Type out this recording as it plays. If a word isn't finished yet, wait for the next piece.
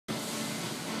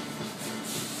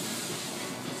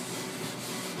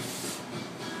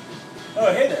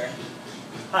Oh, hey there.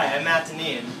 Hi, I'm Matt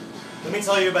Dineen. Let me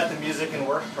tell you about the Music and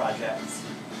Work Project.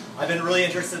 I've been really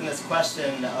interested in this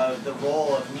question of the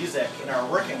role of music in our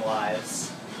working lives.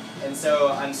 And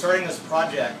so I'm starting this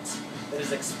project that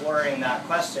is exploring that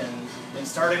question and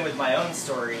starting with my own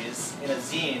stories in a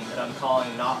zine that I'm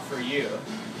calling Not For You.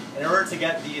 In order to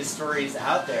get these stories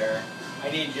out there,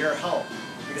 I need your help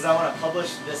because I want to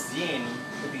publish this zine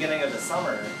at the beginning of the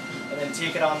summer and then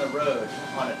take it on the road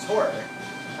on a tour.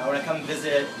 I want to come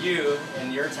visit you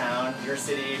in your town, your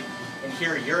city, and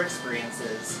hear your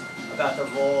experiences about the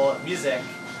role of music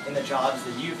in the jobs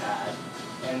that you've had.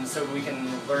 And so we can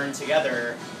learn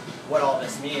together what all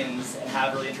this means and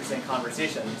have really interesting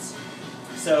conversations.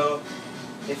 So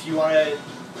if you want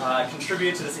to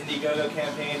contribute to this Indiegogo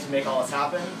campaign to make all this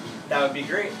happen, that would be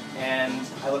great. And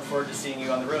I look forward to seeing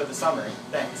you on the road this summer.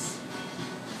 Thanks.